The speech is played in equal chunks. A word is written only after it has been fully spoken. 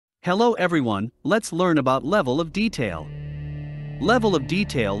Hello everyone, let's learn about level of detail. Level of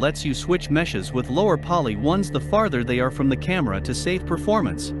detail lets you switch meshes with lower poly ones the farther they are from the camera to save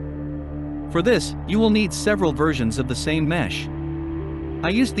performance. For this, you will need several versions of the same mesh. I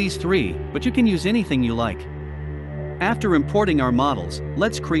used these three, but you can use anything you like. After importing our models,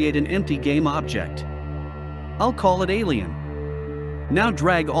 let's create an empty game object. I'll call it Alien. Now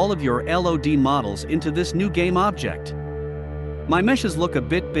drag all of your LOD models into this new game object. My meshes look a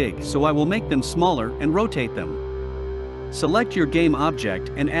bit big, so I will make them smaller and rotate them. Select your game object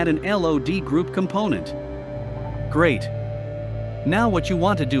and add an LOD group component. Great. Now what you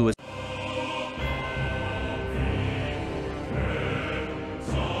want to do is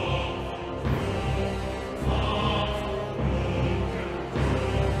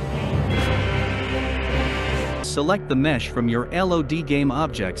select the mesh from your LOD game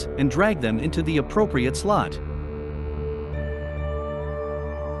objects and drag them into the appropriate slot.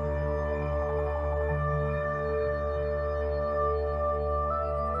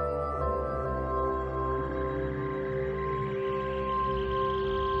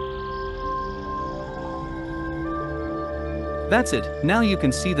 That's it, now you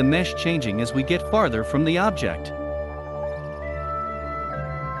can see the mesh changing as we get farther from the object.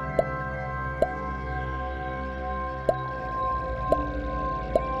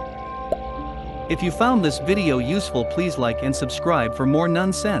 If you found this video useful, please like and subscribe for more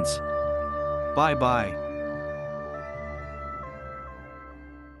nonsense. Bye bye.